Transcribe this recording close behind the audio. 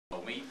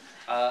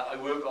I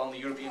work on the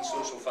European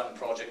Social Fund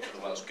project for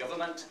the Welsh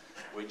Government,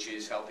 which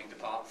is helping to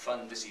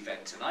fund this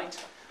event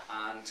tonight.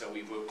 And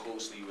we work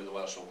closely with the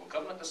Welsh Local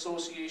Government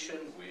Association,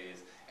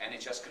 with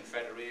NHS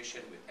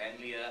Confederation, with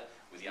NLIA,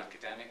 with the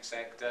academic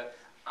sector,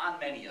 and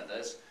many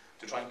others,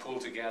 to try and pull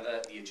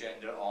together the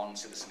agenda on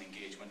citizen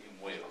engagement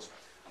in Wales.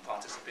 And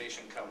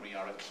Participation Cymru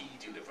are a key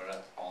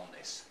deliverer on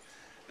this.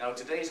 Now,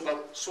 today is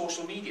about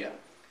social media.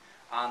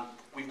 And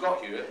we've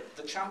got here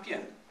the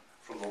champion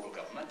from local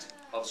government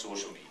of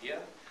social media,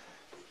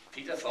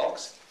 Peter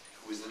Fox,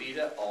 who is the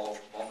leader of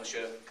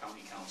Monmouthshire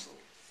County Council.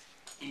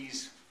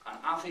 He's an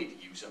avid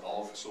user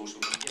of social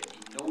media.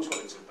 He knows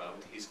what it's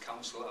about. His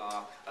council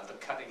are at the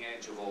cutting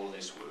edge of all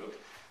this work.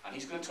 And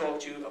he's going to talk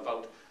to you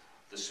about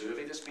the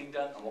survey that's been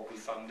done and what we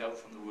found out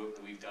from the work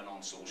that we've done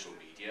on social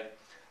media.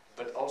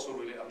 But also,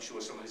 really, I'm sure,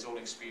 some of his own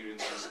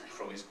experiences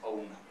from his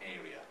own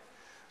area.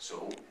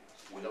 So,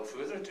 without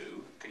further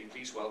ado, can you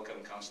please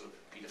welcome Councillor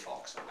Peter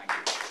Fox. Thank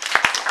you.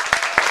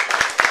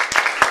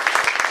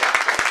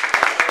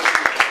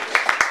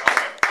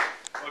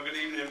 Well, good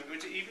evening.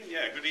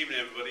 Good evening,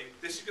 everybody.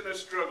 This is going to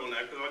struggle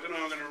now because I don't know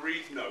how I'm going to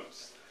read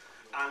notes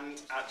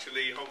and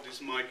actually hold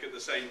this mic at the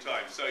same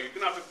time. So you're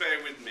going to have to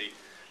bear with me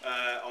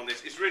on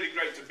this. It's really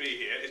great to be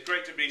here. It's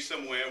great to be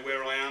somewhere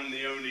where I am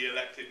the only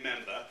elected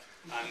member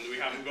and we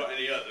haven't got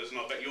any others, and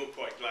I bet you're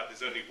quite glad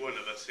there's only one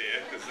of us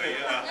here because they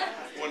are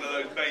one of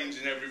those banes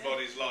in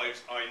everybody's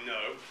lives, I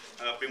know.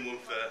 I've been one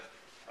for,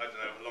 I don't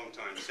know, a long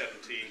time,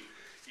 17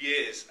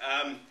 years.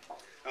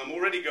 I'm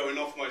already going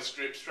off my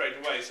script straight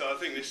away, so I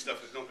think this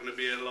stuff is not going to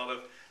be a lot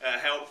of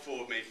help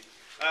for me.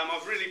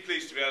 I'm really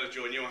pleased to be able to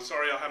join you. I'm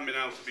sorry I haven't been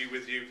able to be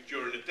with you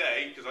during the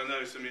day because I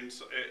know some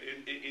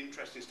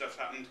interesting stuff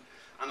happened,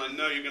 and I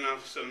know you're going to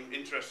have some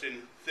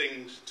interesting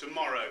things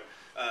tomorrow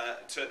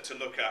to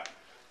look at.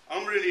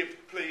 I'm really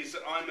pleased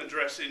that I'm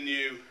addressing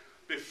you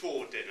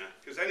before dinner,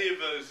 because any of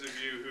those of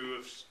you who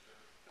have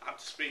had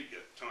to speak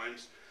at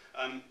times,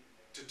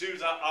 to do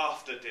that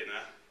after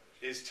dinner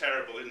is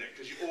terrible, isn't it?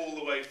 Because all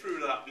the way through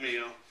that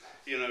meal,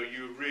 you know,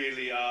 you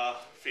really are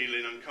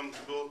feeling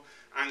uncomfortable,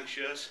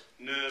 anxious,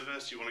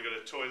 nervous, you want to go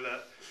to the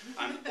toilet,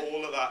 and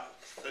all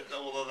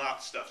of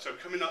that stuff. So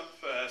coming up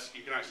first,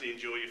 you can actually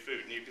enjoy your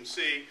food, and you can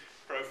see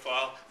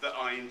profile that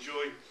I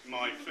enjoy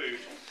my food.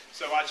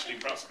 So actually,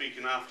 perhaps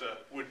speaking after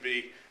would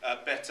be a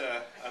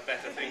better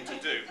thing to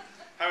do.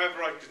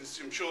 However,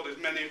 I'm sure there's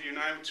many of you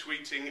now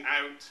tweeting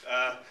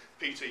out,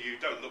 Peter, you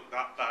don't look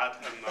that bad,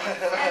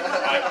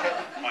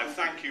 and I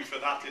thank you for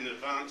that in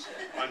advance.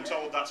 I'm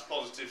told that's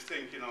positive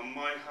thinking on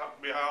my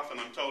behalf, and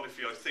I'm told if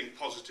you think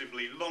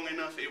positively long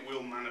enough, it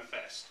will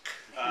manifest.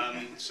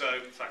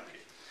 So thank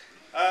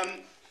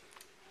you.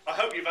 I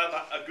hope you've had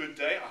a good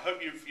day. I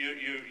hope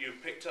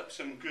you've picked up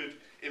some good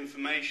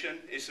information.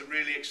 It's a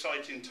really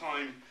exciting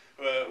time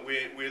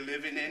we're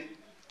living in.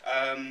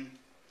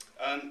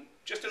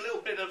 Just a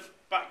little bit of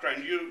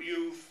background.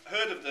 You've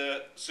heard of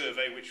the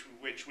survey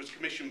which was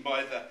commissioned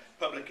by the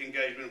Public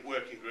Engagement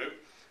Working Group,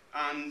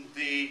 and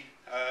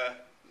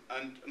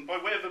and by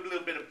way of a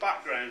little bit of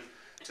background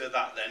to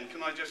that, then I'm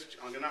going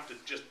to have to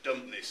just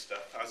dump this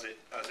stuff as it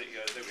goes.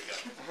 There we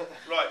go.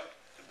 Right,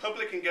 the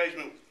Public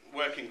Engagement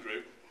Working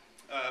Group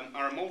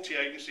are a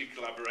multi-agency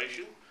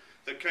collaboration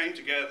that came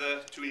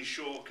together to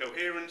ensure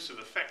coherence of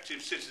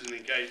effective citizen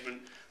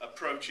engagement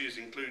approaches,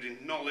 including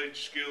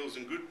knowledge, skills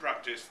and good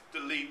practice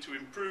that lead to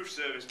improved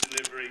service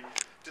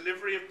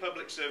delivery of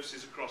public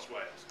services across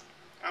Wales.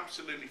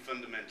 Absolutely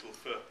fundamental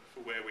for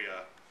where we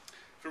are.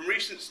 From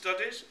recent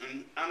studies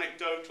and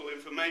anecdotal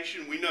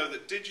information, we know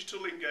that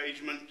digital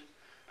engagement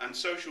and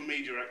social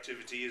media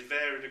activity is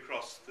varied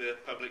across the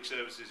public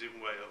services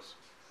in Wales.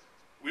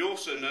 We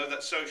also know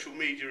that social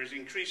media is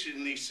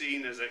increasingly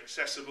seen as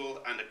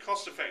accessible and a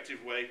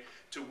cost-effective way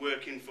to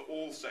work in for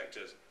all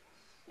sectors.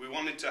 We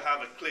wanted to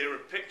have a clearer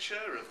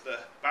picture of the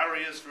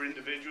barriers for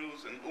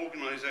individuals and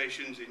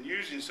organisations in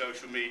using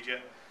social media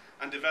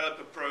and develop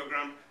a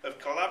programme of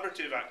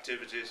collaborative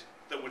activities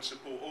that would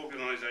support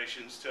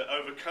organisations to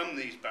overcome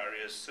these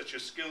barriers, such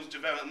as skills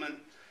development,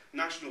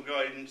 national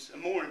guidance,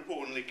 and more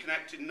importantly,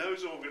 connecting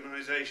those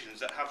organisations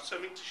that have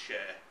something to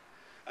share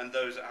and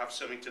those that have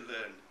something to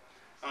learn.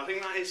 And I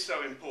think that is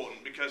so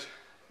important because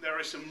there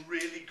is some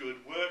really good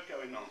work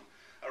going on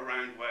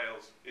around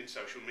Wales in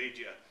social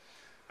media.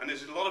 And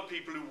there's a lot of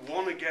people who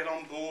want to get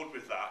on board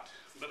with that,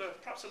 but are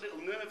perhaps a little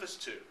nervous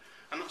too.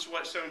 And that's why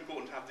it's so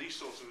important to have these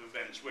sorts of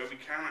events where we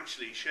can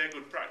actually share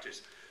good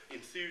practice,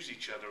 enthuse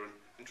each other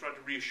and try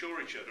to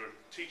reassure each other and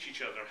teach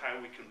each other how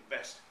we can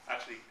best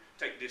actually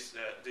take this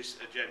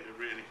agenda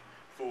really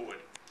forward.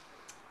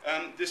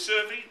 This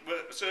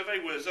survey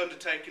was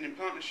undertaken in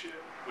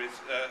partnership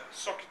with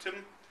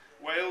Societum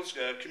Wales,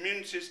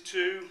 Communities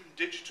 2,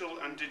 Digital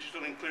and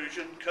Digital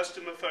Inclusion,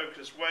 Customer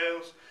Focus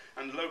Wales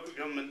and Local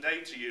Government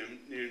Data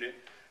Unit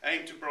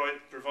aim to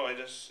provide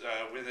us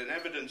with an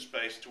evidence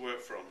base to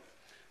work from.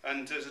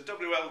 And as a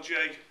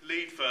WLJ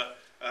lead for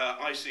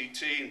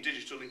ICT and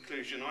digital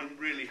inclusion, I'm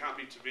really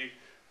happy to be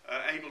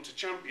able to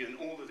champion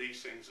all of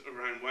these things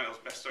around Wales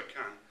best I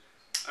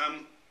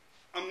can.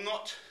 I'm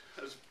not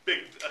as big,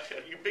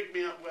 you bigged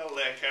me up well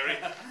there, scary.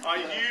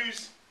 I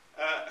use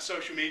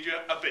social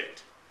media a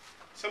bit.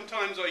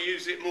 Sometimes I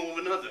use it more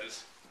than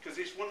others, because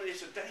it's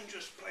a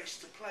dangerous place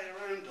to play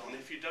around on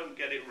if you don't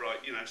get it right,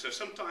 you know. So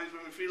sometimes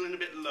when we're feeling a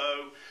bit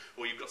low,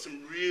 or you've got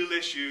some real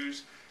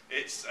issues,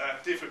 it's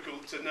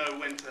difficult to know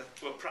when to,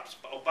 well, perhaps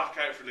I'll back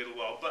out for a little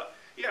while. But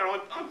yeah,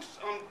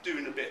 I'm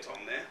doing a bit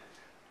on there.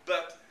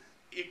 But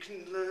you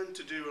can learn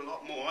to do a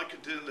lot more. I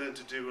could learn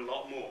to do a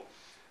lot more.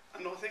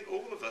 And I think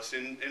all of us,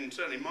 in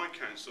certainly my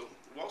council,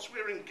 whilst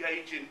we're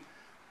engaging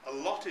a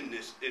lot in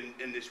this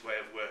way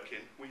of working,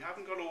 we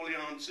haven't got all the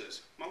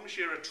answers.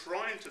 Monmouthshire are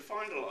trying to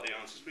find a lot of the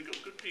answers. We've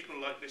got good people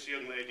like this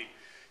young lady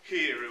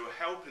here who are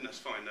helping us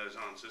find those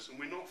answers, and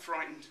we're not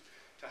frightened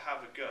to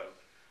have a go.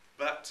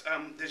 But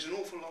there's an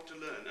awful lot to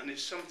learn, and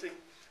it's something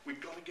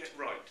we've got to get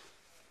right.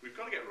 We've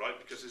got to get right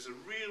because there's a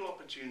real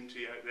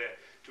opportunity out there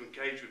to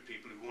engage with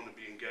people who want to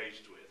be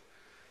engaged with.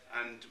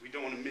 And we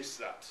don't want to miss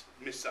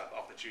that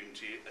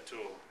opportunity at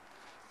all.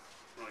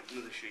 Right,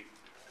 another sheet.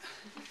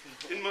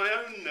 In my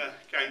own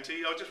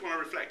county, I just want to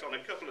reflect on a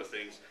couple of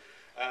things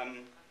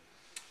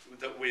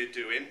that we're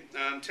doing.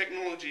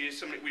 Technology is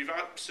something we've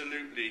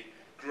absolutely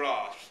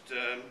grasped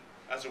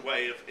as a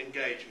way of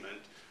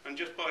engagement. And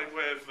just by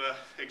way of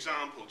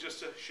example, just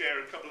to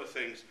share a couple of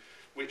things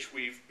which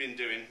we've been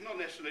doing, not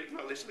necessarily,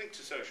 well, it's linked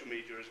to social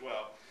media as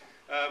well.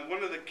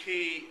 One of the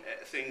key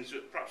things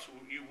that perhaps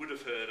you would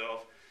have heard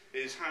of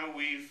is how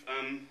we've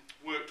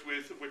worked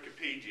with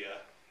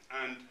Wikipedia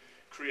and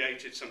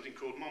created something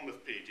called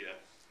Monmouthpedia.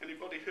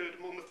 Anybody heard of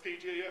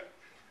Monmouthpedia yet?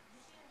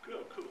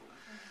 Good, cool.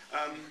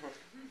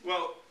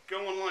 Well,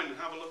 go online and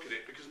have a look at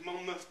it, because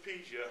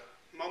Monmouthpedia,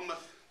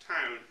 Monmouth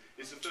Town,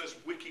 is the first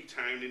wiki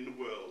town in the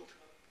world.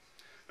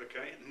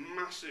 Okay,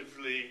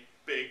 massively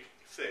big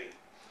thing.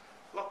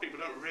 A lot of people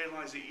don't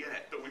realise it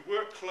yet, but we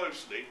work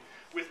closely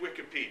with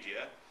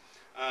Wikipedia,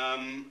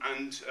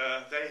 and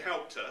they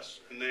helped us,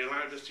 and they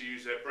allowed us to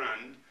use their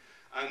brand.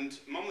 And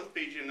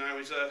Monmouthpedia now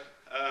is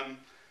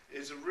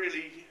a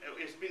really,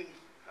 it's been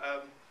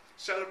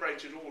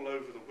celebrated all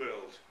over the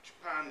world.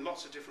 Japan,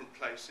 lots of different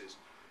places.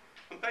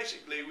 And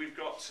basically we've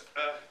got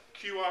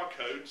QR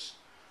codes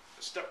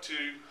stuck to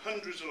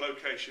hundreds of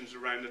locations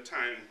around the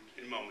town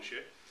in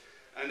Monmouthshire.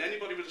 And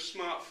anybody with a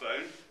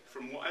smartphone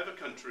from whatever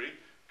country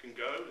can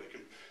go, they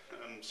can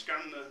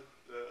scan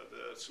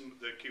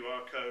the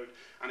QR code,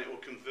 and it will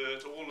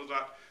convert all of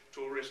that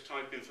tourist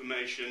type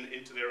information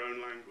into their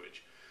own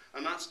language.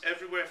 And that's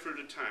everywhere through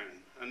the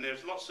town. And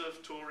there's lots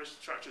of tourist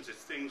attractions. There's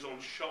things on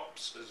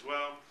shops as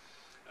well.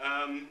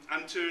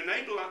 And to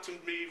enable that to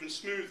be even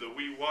smoother,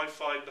 we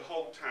Wi-Fi'd the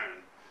whole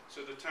town.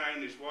 So the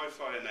town is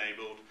Wi-Fi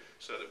enabled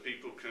so that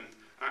people can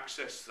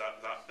access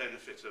that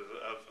benefit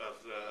of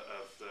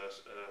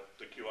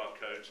the QR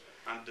codes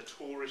and the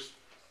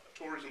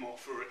tourism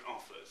offer it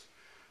offers.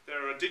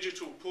 There are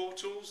digital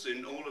portals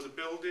in all of the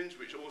buildings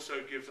which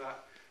also give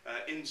that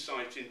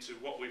insight into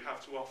what we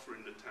have to offer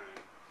in the town.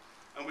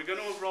 And we're going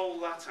to roll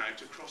that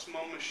out across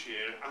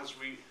Monmouthshire as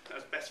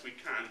best we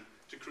can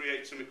to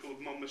create something called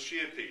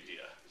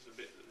Monmouthshirepedia. It's a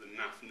bit of a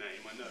naff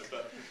name, I know,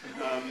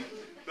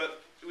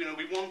 but you know,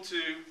 we want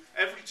to.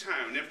 Every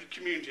town, every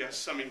community has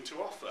something to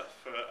offer,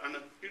 and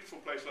a beautiful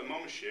place like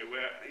Monmouthshire,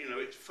 where you know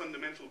it's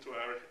fundamental to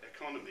our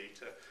economy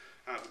to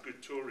have a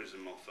good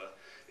tourism offer.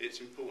 It's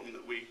important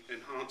that we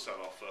enhance our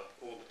offer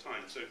all the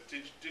time. So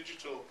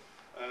digital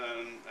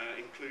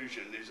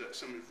inclusion is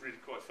something really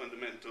quite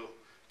fundamental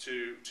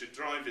to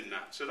driving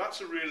that. So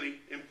that's a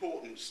really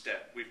important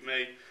step we've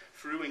made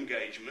through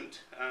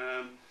engagement,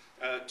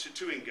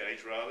 to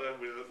engage rather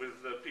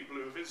with the people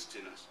who are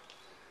visiting us.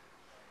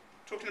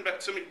 Talking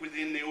about something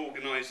within the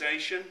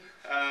organisation,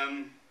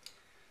 a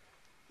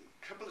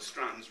couple of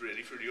strands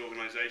really through the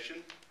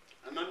organisation.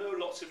 And I know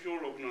lots of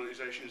your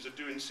organisations are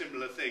doing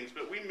similar things,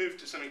 but we moved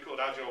to something called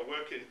Agile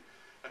Working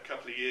a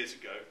couple of years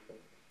ago.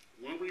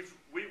 When we've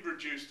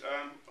reduced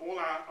all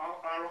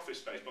our office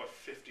space by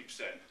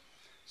 50%.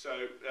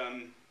 So,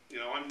 you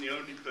know, I'm the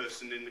only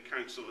person in the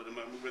council at the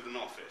moment with an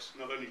office,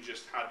 and I've only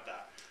just had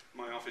that.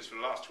 My office for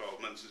the last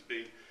 12 months has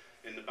been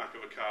in the back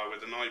of a car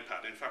with an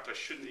iPad. In fact, I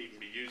shouldn't even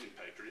be using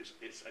paper.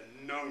 It's a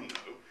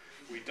no-no.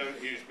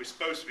 We're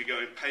supposed to be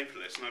going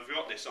paperless, and I've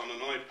got this on an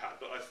iPad,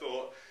 but I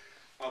thought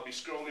I'll be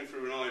scrolling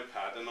through an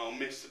iPad and I'll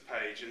miss the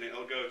page and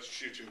it'll go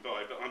shooting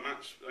by, but I'm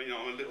actually, you know,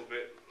 I'm a little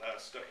bit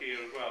stuck here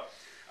as well.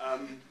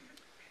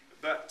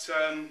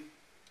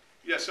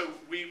 Yeah, so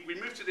we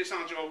moved to this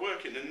Agile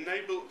Working, and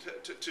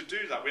to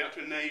do that, we had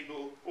to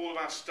enable all of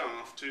our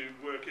staff to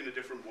work in a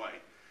different way.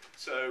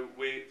 So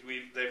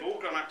they've all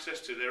got access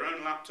to their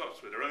own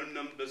laptops with their own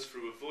numbers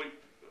through a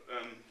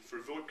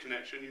VoIP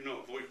connection. You know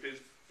what VoIP is,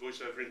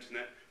 Voice over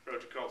Internet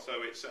Protocol.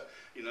 So it's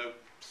you know,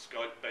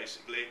 Skype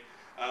basically,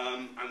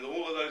 and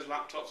all of those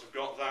laptops have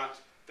got that.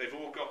 They've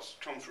all got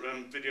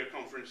video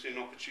conferencing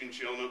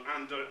opportunity on them,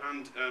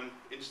 and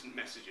instant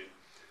messaging.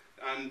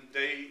 And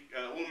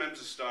all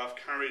members of staff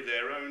carry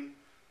their own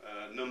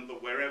number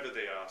wherever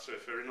they are. So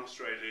if they're in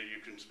Australia,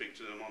 you can speak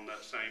to them on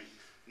that same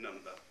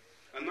number.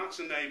 And that's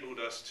enabled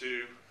us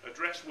to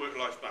address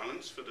work-life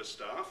balance for the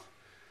staff,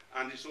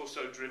 and it's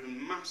also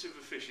driven massive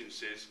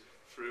efficiencies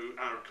through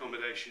our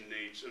accommodation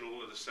needs and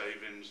all of the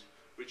savings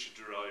which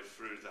are derived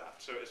through that.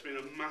 So it's been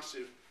a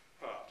massive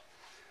part.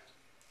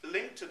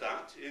 Linked to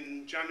that,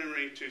 in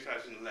January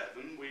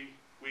 2011,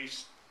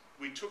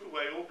 we took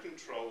away all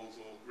controls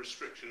or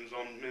restrictions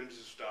on members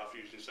of staff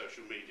using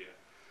social media.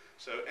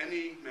 So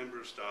any member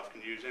of staff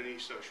can use any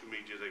social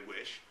media they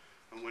wish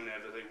and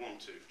whenever they want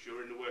to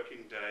during the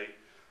working day,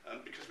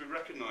 because we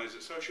recognise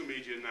that social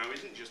media now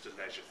isn't just a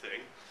leisure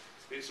thing,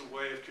 it's a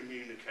way of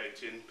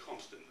communicating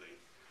constantly.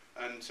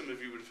 And some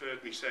of you would have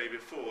heard me say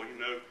before, you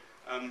know,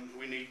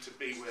 we need to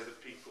be where the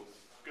people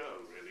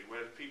go, really,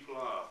 where the people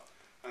are.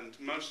 And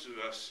most of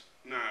us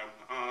now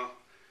are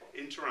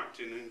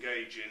interacting and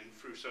engaging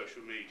through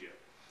social media.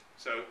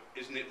 So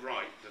isn't it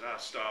right that our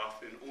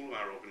staff in all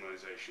our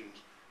organisations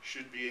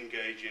should be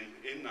engaging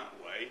in that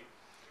way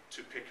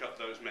to pick up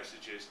those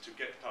messages, to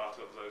get part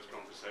of those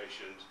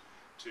conversations,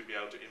 to be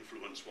able to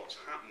influence what's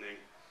happening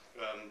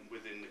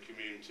within the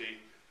community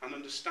and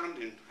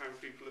understanding how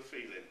people are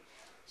feeling.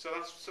 So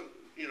that's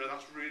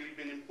that's really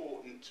been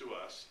important to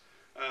us.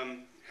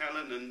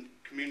 Helen and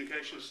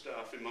communication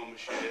staff in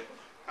Monmouthshire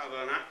have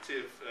an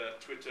active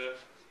Twitter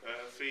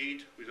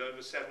feed with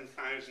over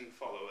 7,000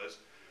 followers,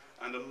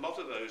 and a lot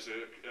of those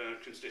are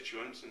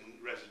constituents and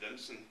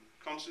residents, and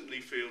constantly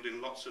fielding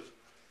lots of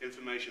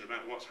information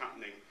about what's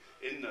happening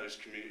in those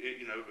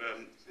communities.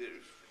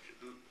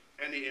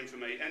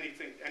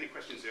 Any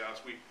questions they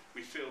ask,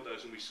 we field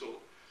those and we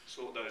sort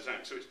those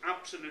out. So it's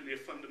absolutely a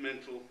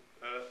fundamental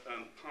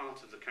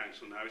part of the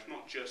council now. It's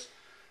not just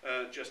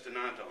an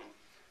add-on.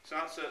 So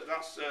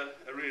that's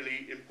a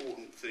really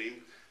important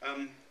theme.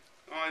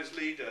 I, as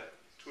leader,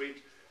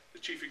 tweet. The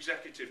chief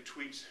executive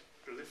tweets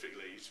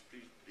prolifically. He's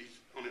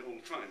on it all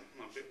the time.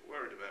 I'm a bit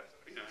worried about,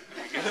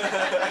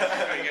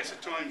 where he gets a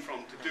time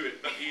from to do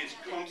it, but he is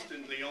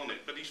constantly on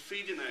it. But he's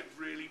feeding out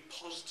really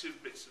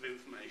positive bits of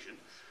information,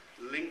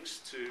 links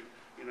to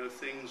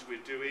things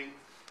we're doing,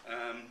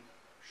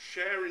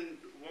 sharing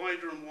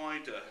wider and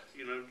wider,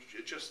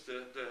 just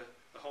the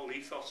whole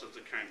ethos of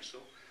the council,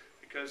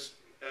 because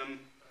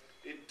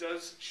it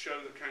does show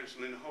the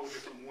council in a whole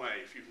different way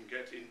if you can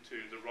get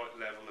into the right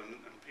level and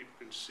people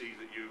can see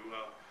that you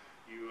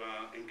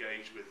are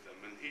engaged with them.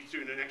 And he's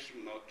doing an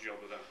excellent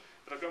job of that.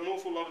 But I've got an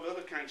awful lot of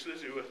other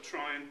councillors who are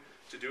trying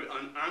to do it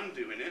and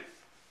doing it.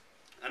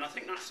 And I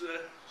think that's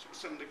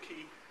some of the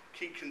key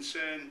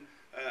concern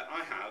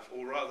I have,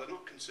 or rather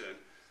not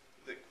concern,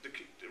 the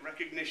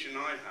recognition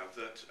I have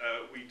that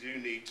we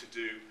do need to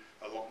do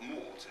a lot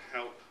more to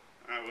help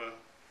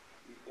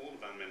all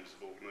of our members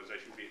of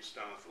organisation, be it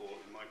staff or,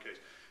 in my case,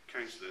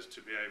 councillors,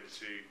 to be able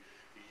to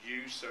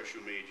use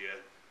social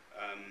media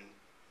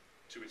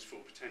to its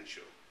full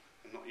potential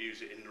and not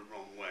use it in the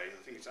wrong way. I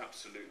think it's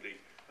absolutely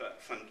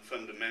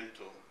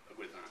fundamental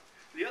with that.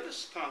 The other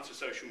part of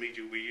social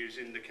media we use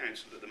in the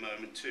council at the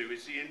moment too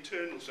is the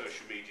internal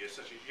social media,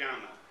 such as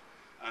Yammer.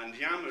 And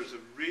Yammer is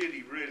a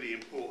really, really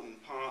important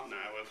part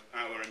now of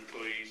our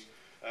employees'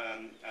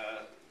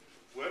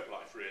 work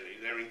life, really.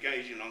 They're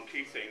engaging on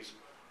key things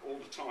all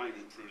the time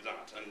through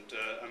that,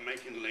 and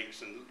making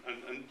links, and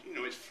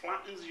it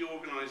flattens the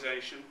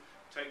organisation,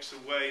 takes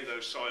away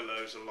those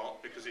silos a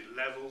lot because it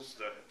levels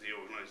the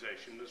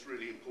organisation. That's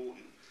really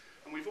important.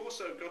 And we've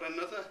also got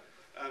another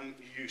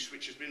use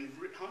which has been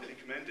highly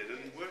commended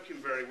and working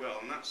very well,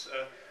 and that's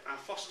our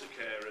foster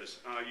carers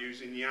are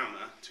using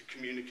Yammer to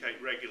communicate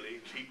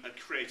regularly and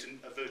create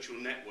a virtual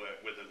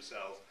network with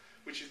themselves,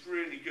 which is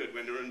really good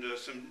when they're under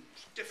some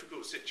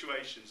difficult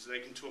situations. They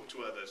can talk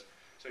to others.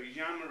 So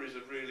Yammer is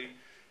a really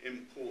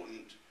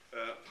important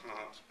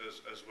part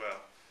as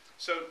well.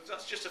 So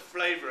that's just a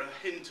flavour, a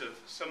hint of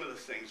some of the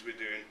things we're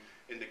doing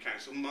in the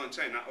council. Mind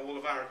saying that all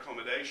of our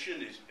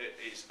accommodation is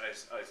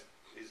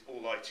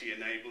all IT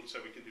enabled, so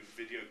we can do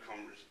video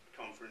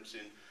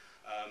conferencing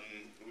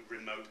with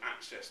remote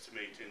access to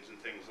meetings and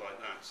things like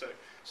that.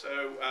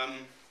 So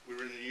we're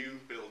in a new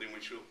building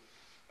which will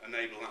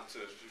enable that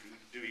to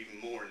do even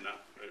more in that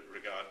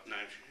regard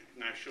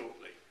now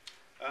shortly.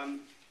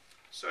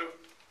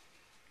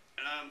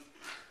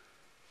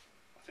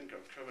 I think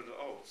I've covered it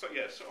all. So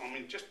I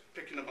mean, just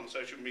picking up on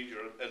social media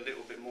a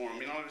little bit more. I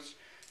mean, I was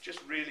just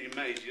really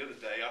amazed the other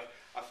day.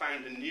 I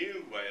found a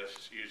new way of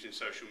using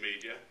social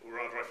media, or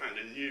rather I found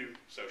a new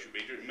social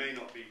media. It may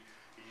not be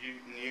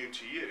new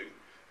to you.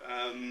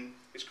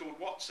 It's called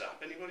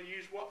WhatsApp. Anybody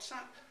use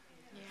WhatsApp?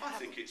 Yeah. I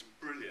think it's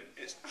brilliant.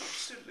 It's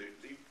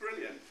absolutely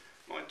brilliant.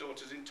 My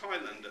daughter's in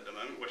Thailand at the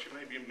moment. Well, she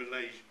may be in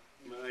Malaysia.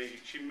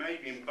 She may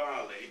be in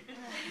Bali,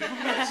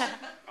 because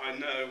I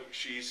know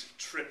she's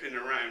tripping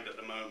around at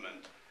the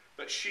moment.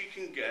 But she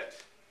can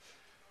get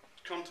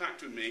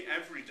contact with me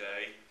every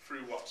day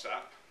through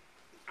WhatsApp,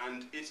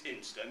 and it's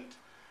instant,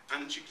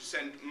 and she can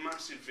send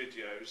massive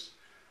videos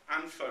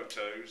and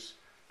photos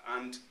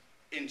and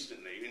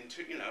instantly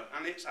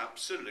and it's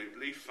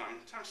absolutely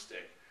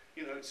fantastic.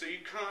 So you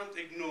can't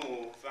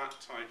ignore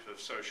that type of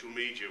social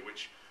media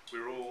which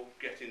we're all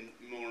getting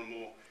more and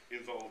more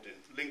involved in.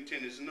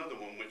 LinkedIn is another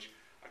one which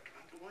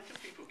why do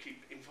people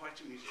keep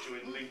inviting me to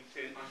join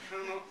LinkedIn? I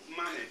cannot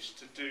manage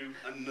to do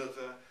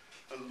another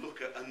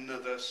look at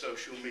another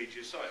social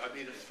media site. I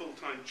need a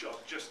full-time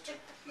job just to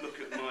look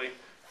at my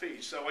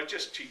feed. So I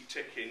just keep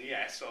ticking,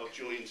 yes, I'll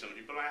join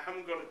somebody, but I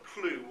haven't got a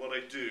clue what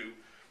I do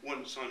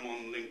once I'm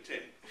on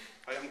LinkedIn.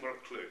 I haven't got a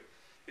clue.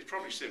 It's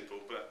probably simple,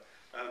 but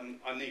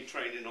I need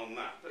training on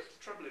that. But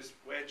the trouble is,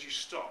 where do you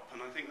stop?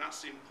 And I think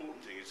that's the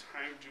important thing, is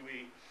how do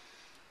we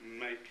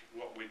make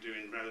what we're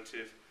doing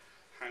relative,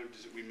 how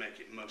does we make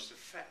it most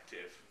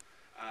effective,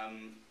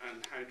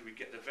 and how do we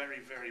get the very,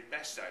 very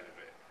best out of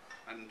it?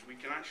 And we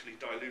can actually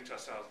dilute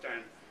ourselves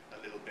down a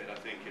little bit, I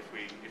think, if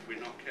we're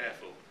not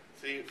careful.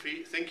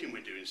 Thinking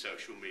we're doing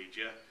social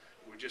media,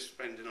 we're just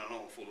spending an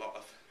awful lot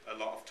of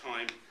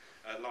time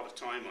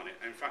on it.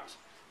 In fact,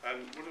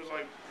 what was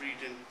I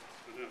reading?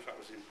 I don't know if that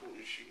was an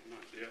important sheet.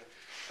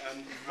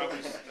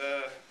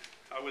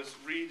 I was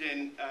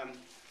reading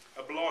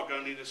a blog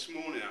only this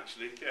morning,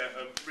 actually.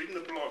 Yeah, reading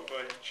a blog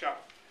by a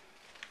chap.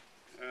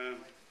 I've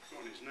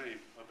forgotten his name.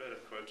 I better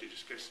quote it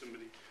just in case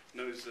somebody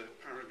knows the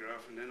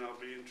paragraph, and then I'll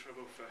be in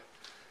trouble for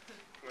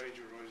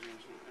plagiarising or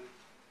something.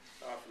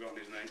 Oh, I've forgotten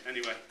his name.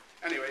 Anyway,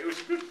 it was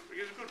a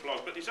good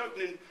blog. But his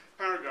opening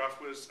paragraph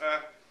was: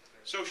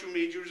 social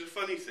media is a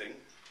funny thing.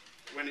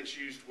 When it's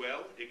used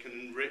well, it can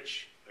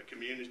enrich a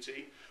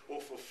community or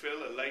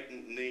fulfill a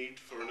latent need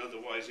for an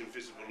otherwise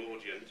invisible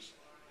audience.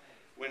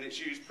 When it's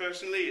used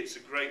personally, it's a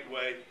great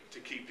way to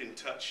keep in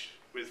touch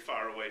with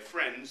faraway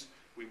friends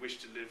we wish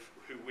to live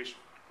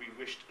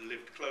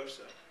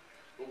closer.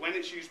 But when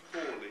it's used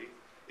poorly,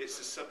 it's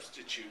a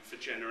substitute for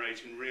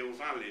generating real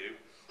value,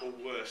 or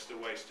worse, a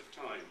waste of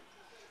time.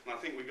 And I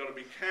think we've got to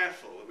be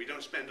careful that we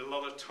don't spend a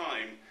lot of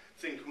time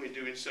thinking we're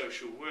doing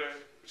social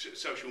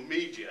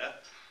media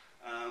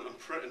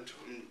and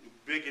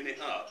bigging it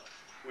up,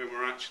 when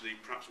we're actually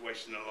perhaps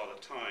wasting a lot of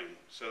time.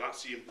 So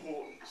that's the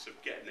importance of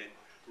getting it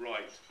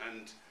right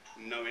and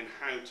knowing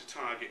how to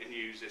target and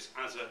use this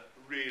as a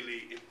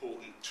really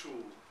important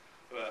tool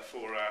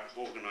for our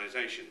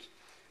organisations.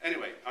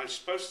 Anyway, I'm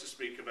supposed to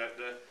speak about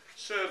the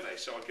survey,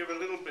 so I'll give a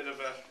little bit of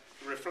a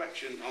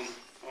reflection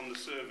on the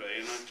survey.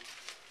 And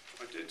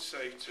I did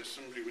say to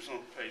somebody who was on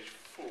page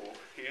 4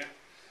 here,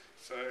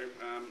 so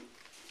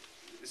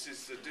this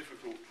is the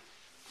difficult.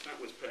 That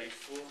was page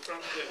 4,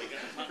 perhaps. There we go.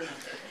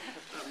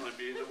 That might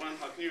be the one.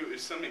 I knew it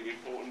was something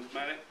important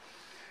about it.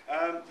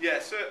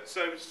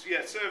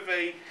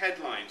 Survey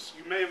headlines.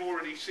 You may have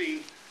already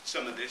seen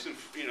some of this, and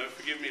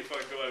forgive me if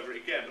I go over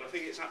it again, but I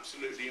think it's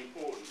absolutely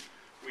important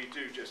we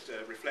do just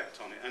reflect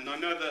on it. And I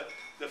know that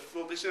the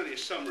full, this is only a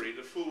summary,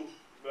 the full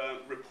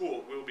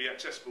report will be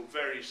accessible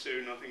very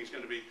soon. I think it's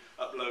going to be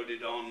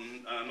uploaded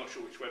on, I'm not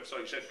sure which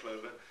website you said,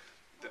 Clover.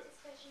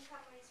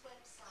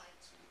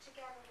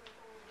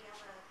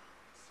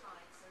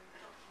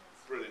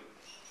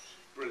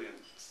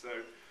 Brilliant.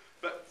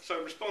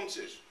 So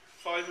responses.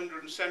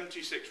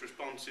 576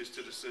 responses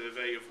to the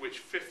survey, of which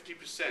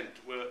 50%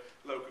 were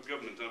local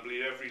government. I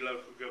believe every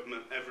local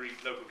government, every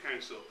local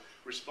council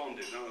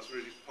responded. That was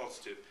really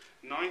positive.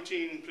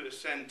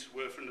 19%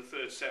 were from the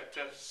third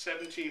sector,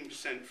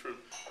 17% from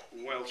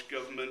Welsh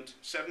Government,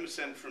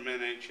 7% from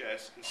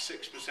NHS, and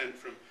 6%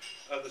 from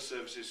other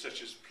services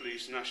such as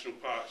police, National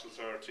Parks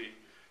Authority,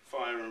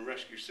 fire and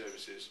rescue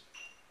services.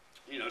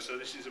 So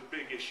this is a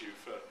big issue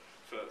for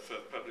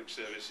public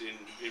service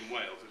in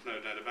Wales, there's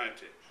no doubt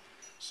about it.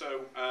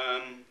 So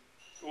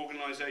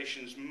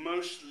organisations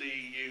mostly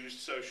used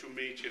social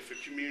media for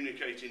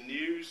communicating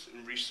news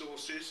and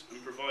resources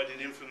and providing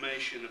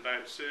information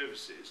about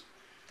services.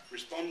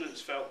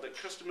 Respondents felt that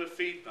customer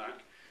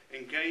feedback,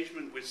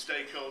 engagement with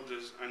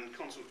stakeholders and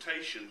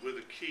consultation were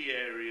the key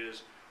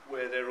areas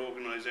where their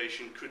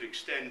organisation could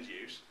extend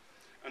use,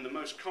 and the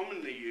most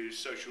commonly used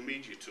social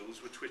media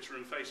tools were Twitter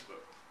and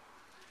Facebook.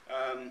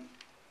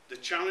 The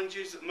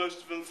challenges that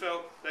most of them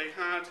felt they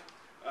had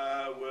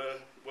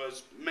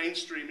was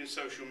mainstreaming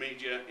social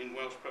media in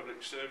Welsh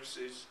public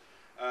services.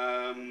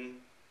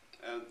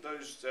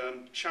 Those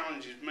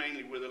challenges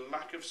mainly were the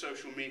lack of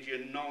social media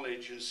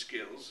knowledge and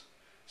skills,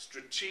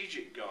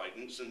 strategic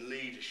guidance and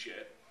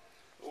leadership.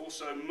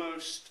 Also,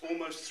 almost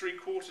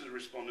 3/4 of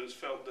respondents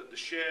felt that the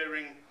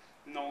sharing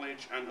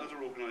knowledge and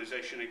other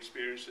organisation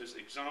experiences,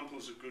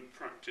 examples of good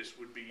practice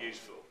would be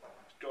useful.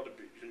 It's got to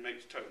be, it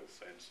makes total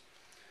sense.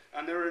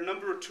 And there are a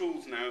number of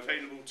tools now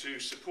available to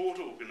support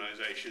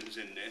organisations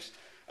in this.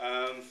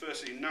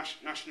 Firstly,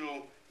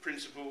 National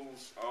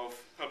Principles of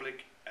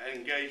Public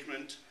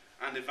Engagement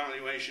and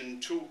Evaluation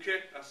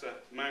Toolkit. That's a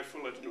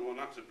mouthful, I don't know what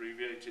that's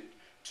abbreviated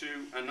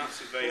to, and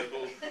that's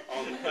available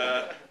on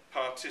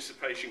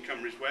Participation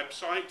Cymru's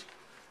website.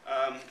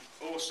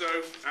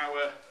 Also,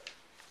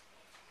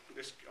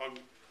 I'm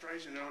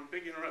praising her, I'm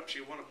bigging her up,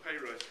 she'll want a pay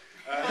rise.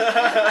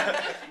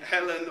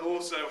 Helen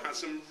also has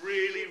some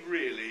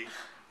really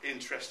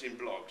interesting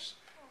blogs.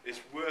 It's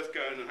worth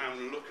going and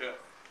having a look at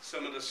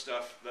some of the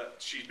stuff that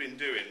she's been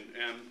doing.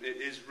 It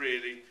is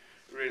really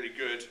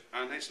good,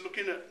 and it's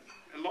looking at,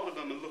 a lot of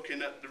them are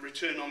looking at the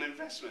return on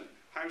investment,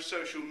 how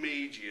social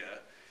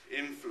media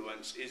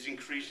influence is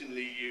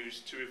increasingly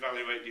used to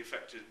evaluate the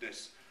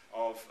effectiveness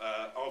of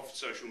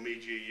social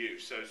media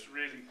use. So it's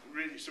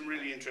really some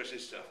really interesting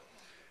stuff.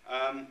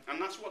 And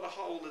that's what the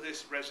whole of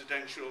this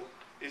residential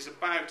is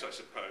about, I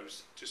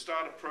suppose, to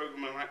start a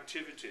programme of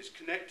activities,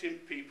 connecting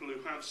people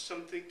who have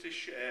something to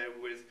share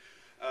with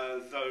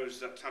those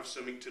that have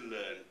something to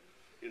learn.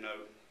 You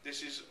know,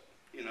 this is,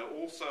 you know,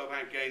 also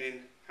about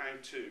gaining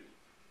how-to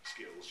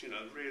skills, you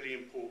know, really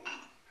important,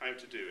 how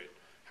to do it,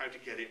 how to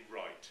get it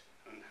right,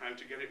 and how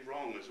to get it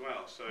wrong as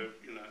well. So,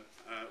 you know,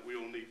 we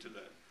all need to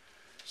learn.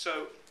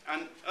 So,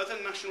 and other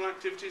national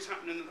activities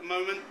happening at the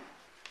moment.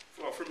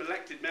 Well, from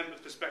elected member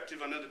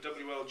perspective, I know the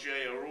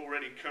WLJ are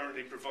already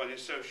currently providing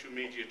social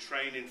media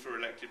training for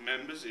elected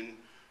members in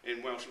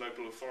Welsh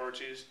local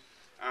authorities,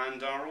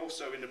 and are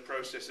also in the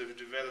process of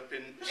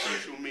developing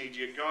social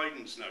media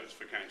guidance notes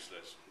for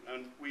councillors,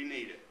 and we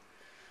need it.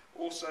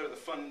 Also, the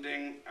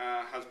funding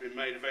has been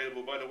made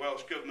available by the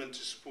Welsh Government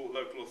to support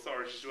local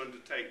authorities to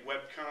undertake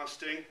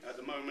webcasting. At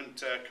the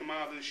moment,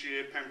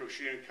 Carmarthenshire,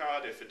 Pembrokeshire and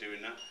Cardiff are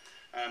doing that.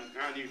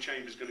 Our new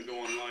chamber is going to go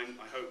online,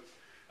 I hope,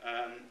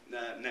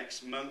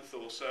 next month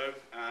or so,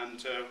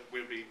 and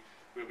we'll be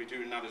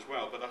doing that as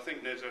well. But I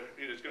think there's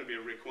going to be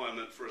a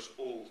requirement for us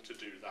all to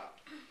do that,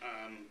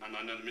 and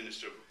I know the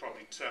Minister will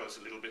probably tell us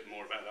a little bit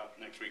more about that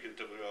next week at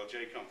the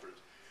WLJ conference.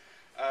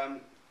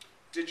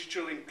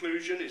 Digital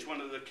inclusion is one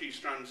of the key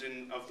strands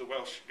of the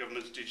Welsh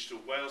Government's Digital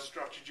Wales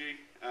strategy,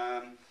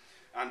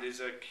 and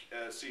is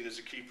seen as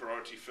a key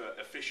priority for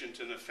efficient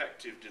and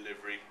effective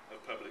delivery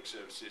of public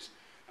services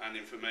and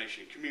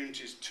information.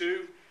 Communities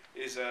 2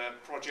 is a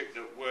project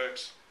that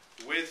works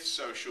with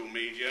social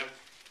media,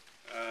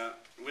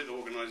 with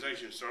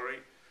organisations,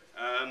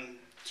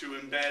 to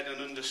embed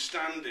an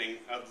understanding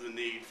of the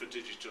need for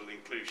digital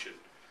inclusion.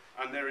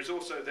 And there is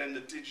also then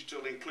the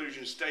Digital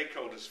Inclusion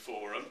Stakeholders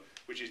Forum,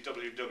 which is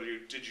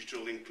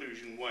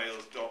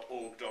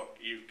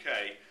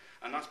www.digitalinclusionwales.org.uk,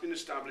 and that's been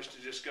established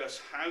to discuss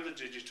how the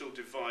digital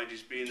divide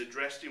is being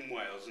addressed in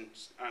Wales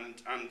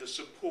and the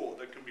support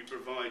that can be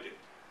provided.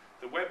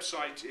 The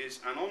website is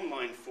an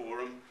online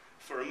forum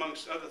for,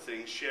 amongst other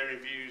things, sharing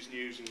views,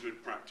 news and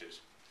good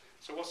practice.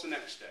 So what's the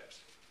next steps?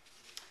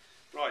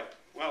 Right,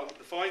 well,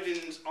 the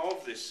findings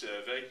of this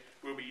survey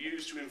will be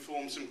used to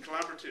inform some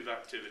collaborative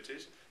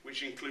activities,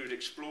 which include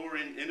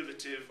exploring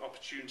innovative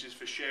opportunities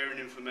for sharing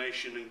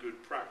information and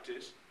good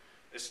practice,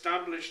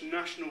 establish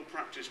national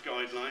practice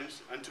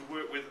guidelines, and to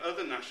work with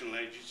other national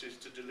agencies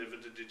to deliver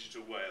the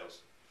Digital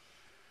Wales.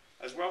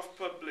 As Welsh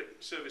public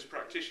service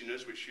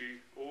practitioners, which you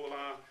all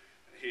are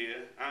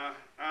here, our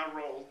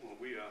role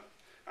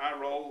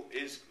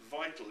is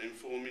vital in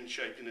forming,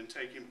 shaping and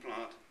taking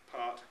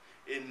part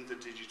in the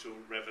digital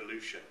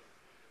revolution.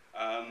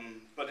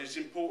 But it's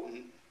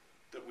important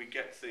that we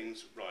get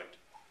things right.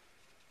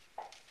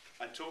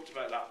 I talked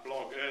about that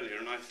blog earlier,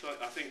 and I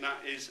think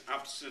that is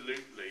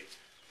absolutely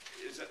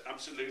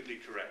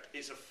correct.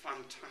 It's a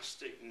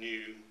fantastic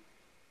new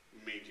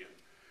medium,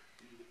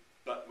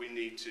 but we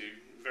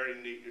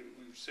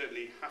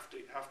certainly have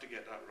to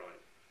get that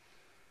right.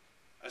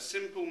 A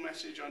simple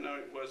message, I know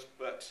it was,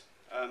 but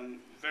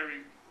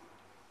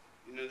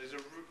there's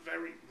a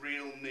very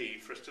real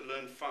need for us to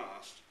learn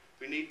fast.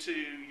 We need to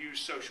use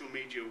social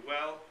media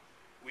well.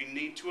 We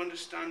need to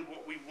understand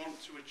what we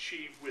want to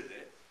achieve with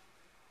it.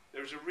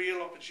 There is a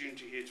real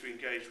opportunity here to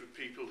engage with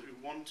people who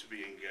want to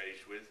be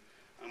engaged with,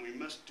 and we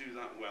must do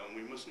that well, and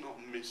we must not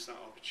miss that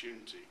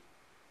opportunity.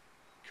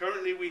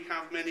 Currently, we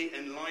have many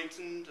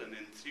enlightened and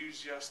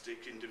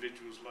enthusiastic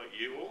individuals like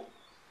you all,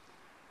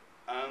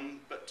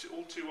 but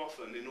all too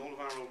often in all of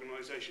our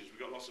organisations, we've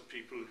got lots of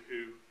people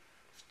who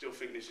still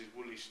think this is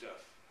woolly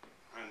stuff,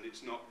 and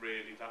it's not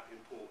really that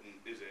important,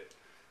 is it?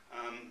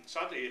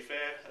 Sadly, if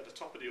they're at the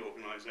top of the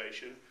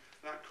organisation,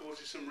 that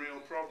causes some real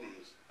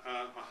problems.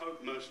 I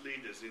hope most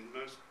leaders in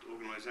most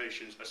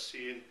organisations are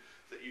seeing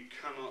that you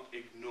cannot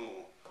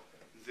ignore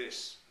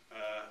this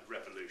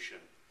revolution.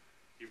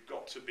 You've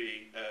got to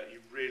be, you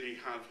really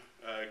have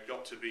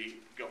got to be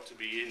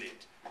in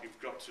it.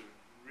 You've got to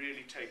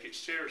really take it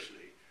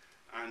seriously,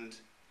 and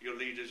your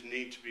leaders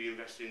need to be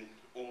investing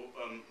all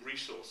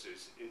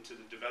resources into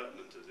the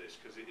development of this,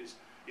 because it is,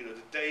 you know,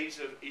 the days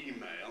of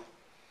email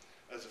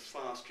as a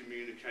fast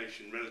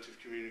communication, relative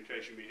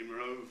communication medium are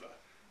over.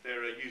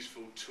 They're a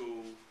useful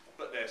tool,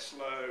 but they're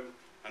slow.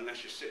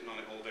 Unless you're sitting on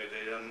it all day,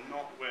 they are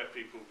not where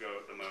people go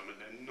at the moment.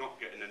 They're not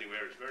getting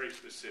anywhere. It's very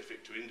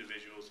specific to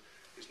individuals.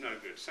 It's no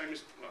good. Same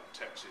as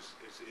text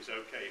is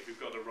okay if you've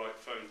got the right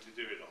phone to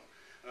do it on.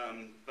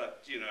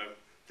 But, you know,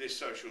 this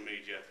social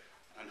media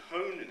and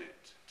honing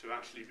it to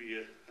actually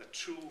be a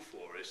tool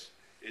for us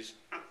is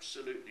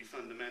absolutely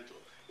fundamental.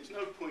 There's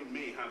no point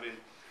me having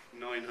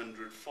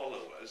 900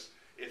 followers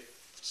if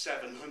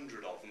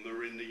 700 of them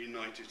are in the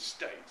United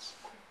States.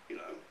 You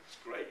know, it's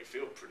great, you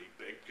feel pretty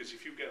big, because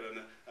if you get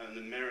an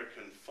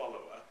American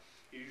follower,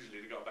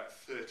 usually they've got about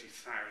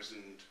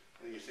 30,000,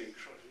 and you think,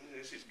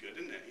 this is good,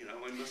 isn't it? You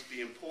know, I must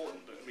be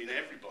important. But I mean,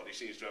 everybody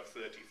seems to have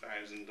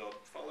 30,000 odd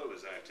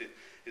followers out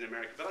in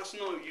America. But that's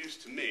no use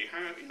to me.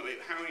 How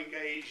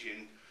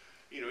engaging,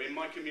 you know, in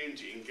my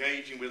community,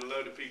 engaging with a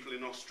load of people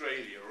in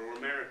Australia or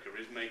America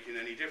is making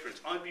any difference.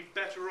 I'd be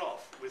better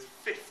off with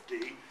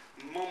 50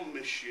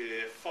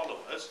 Monmouthshire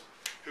followers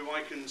who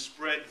I can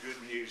spread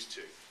good news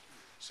to.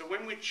 So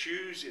when we're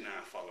choosing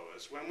our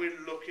followers, when we're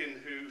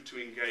looking who to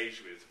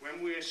engage with,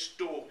 when we're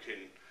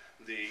stalking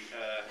because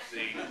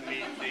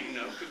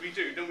we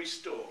do, don't we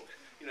stalk?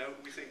 You know,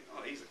 we think,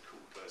 oh, he's a cool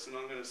person,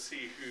 I'm going to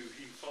see who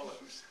he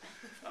follows.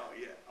 Oh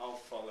yeah, I'll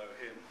follow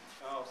him,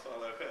 I'll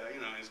follow her, you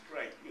know, it's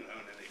great, you know,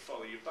 and then they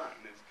follow you back,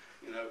 and it's,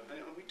 you know,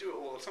 and we do it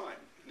all the time.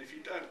 And if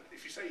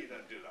you say you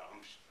don't do that,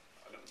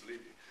 I don't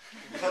believe you.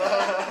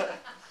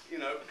 You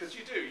know, because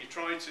you do. You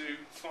try to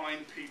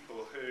find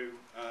people who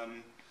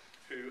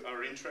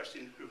are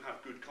interesting, who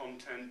have good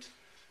content,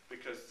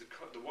 because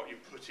what you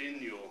put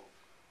in your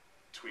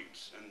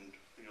tweets and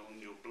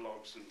on your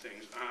blogs and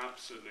things are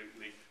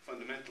absolutely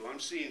fundamental. I'm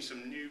seeing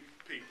some new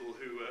people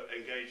who are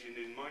engaging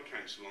in my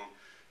council on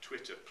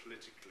Twitter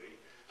politically,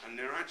 and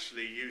they're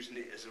actually using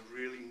it as a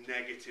really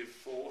negative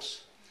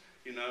force,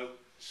 you know,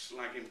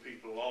 slagging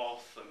people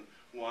off and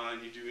why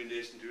aren't you doing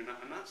this and doing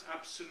that, and that's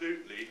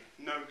absolutely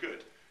no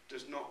good.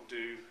 Does not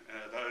do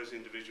those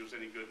individuals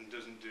any good, and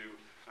doesn't do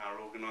our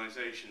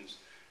organisations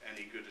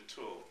any good at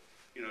all.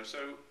 You know,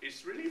 so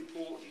it's really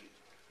important,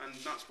 and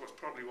that's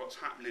probably what's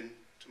happening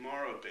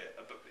tomorrow a bit,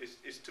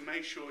 is to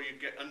make sure you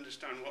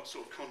understand what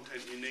sort of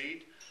content you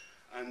need,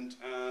 and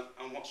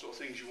what sort of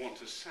things you want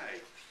to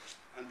say,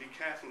 and be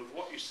careful of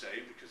what you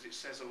say, because it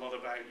says a lot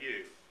about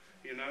you.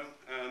 You know,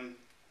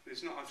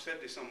 I've said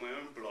this on my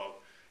own blog.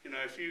 You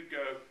know, if you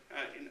go,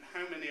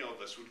 how many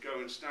of us would go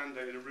and stand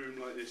in a room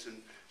like this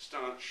and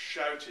start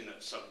shouting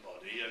at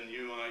somebody, and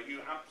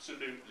you're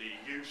absolutely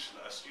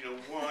useless. You know,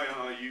 why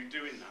are you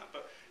doing that?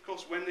 But of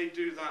course, when they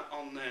do that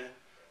on their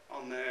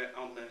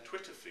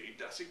Twitter feed,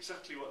 that's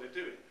exactly what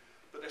they're doing.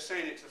 But they're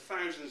saying it to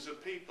thousands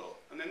of people,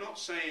 and they're not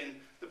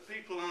saying, the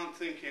people aren't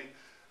thinking,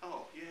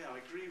 oh yeah, I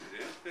agree with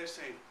him. They're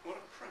saying, what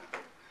a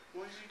crap,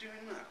 why is he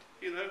doing that?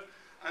 You know,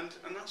 and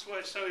that's why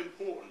it's so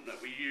important that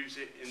we use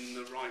it in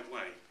the right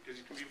way, because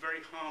it can be a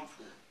very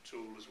harmful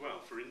tool as well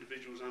for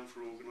individuals and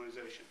for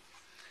organisation.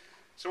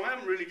 So I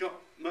haven't really got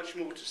much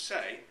more to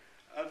say,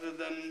 other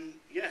than,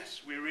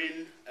 yes, we're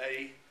in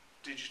a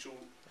digital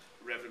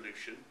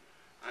revolution,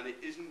 and it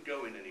isn't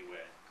going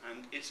anywhere.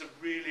 And it's a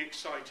really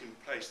exciting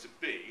place to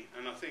be,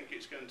 and I think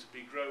it's going to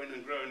be growing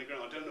and growing and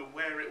growing. I don't know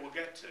where it will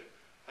get to.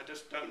 I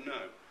just don't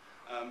know.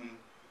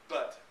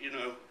 But, you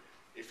know,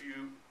 if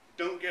you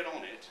don't get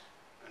on it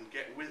and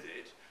get with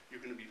it,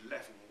 you're going to be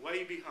left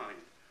way behind.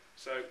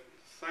 So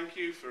thank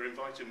you for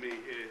inviting me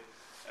here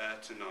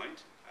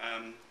tonight.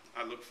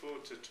 I look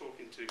forward to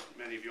talking to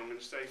many of you. I'm going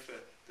to stay for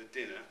the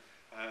dinner.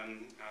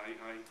 I'm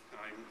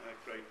a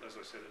great, as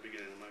I said at the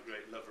beginning, I'm a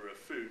great lover of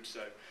food, so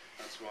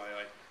that's why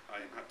I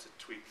had to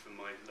tweet for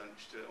my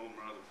lunch, or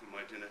rather for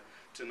my dinner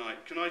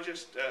tonight. Can I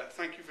just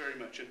thank you very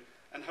much,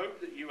 and hope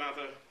that you have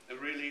a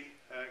really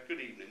good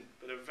evening,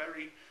 but a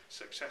very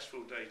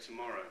successful day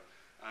tomorrow.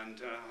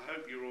 And I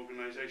hope your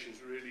organisations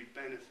really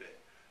benefit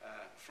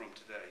from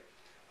today.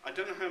 I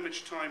don't know how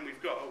much time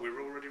we've got. Oh, we're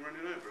already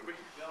running over, are we?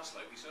 We are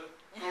slightly, sir.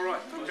 All right,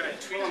 okay.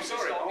 Well, I'm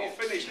sorry, I'll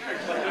finish now.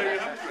 I know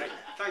you're hungry.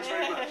 Thanks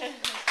very much.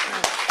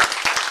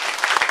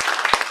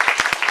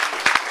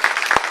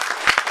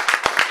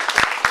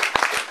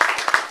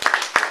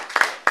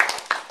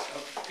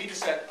 Peter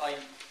said I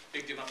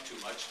bigged him up too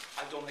much.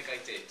 I don't think I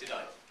did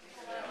I?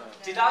 No.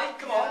 Did I?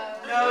 Come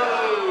on.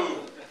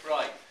 No!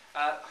 Right.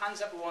 Hands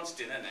up who wants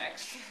dinner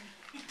next.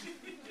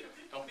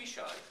 Don't be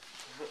shy.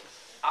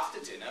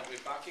 After dinner,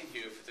 we're back in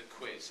here for the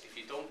quiz. If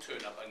you don't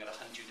turn up, I'm going to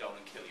hunt you down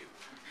and kill you.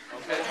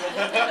 Okay?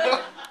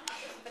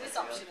 But it's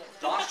optional.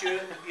 Last year,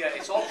 yeah,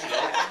 it's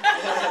optional.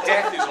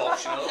 Death is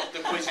optional. The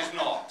quiz is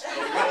not.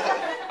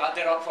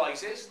 There are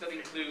prizes that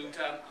include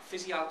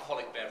fizzy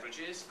alcoholic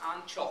beverages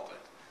and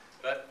chocolate.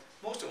 But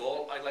most of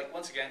all, I'd like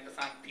once again to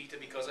thank Peter,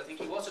 because I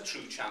think he was a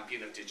true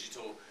champion of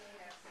digital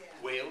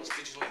Wales,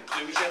 digital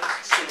inclusion,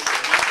 social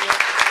media.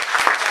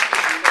 Thank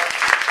you, Peter.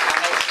 And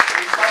I'll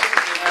invite you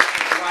to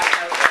the right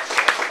now.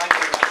 Thank you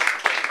very much.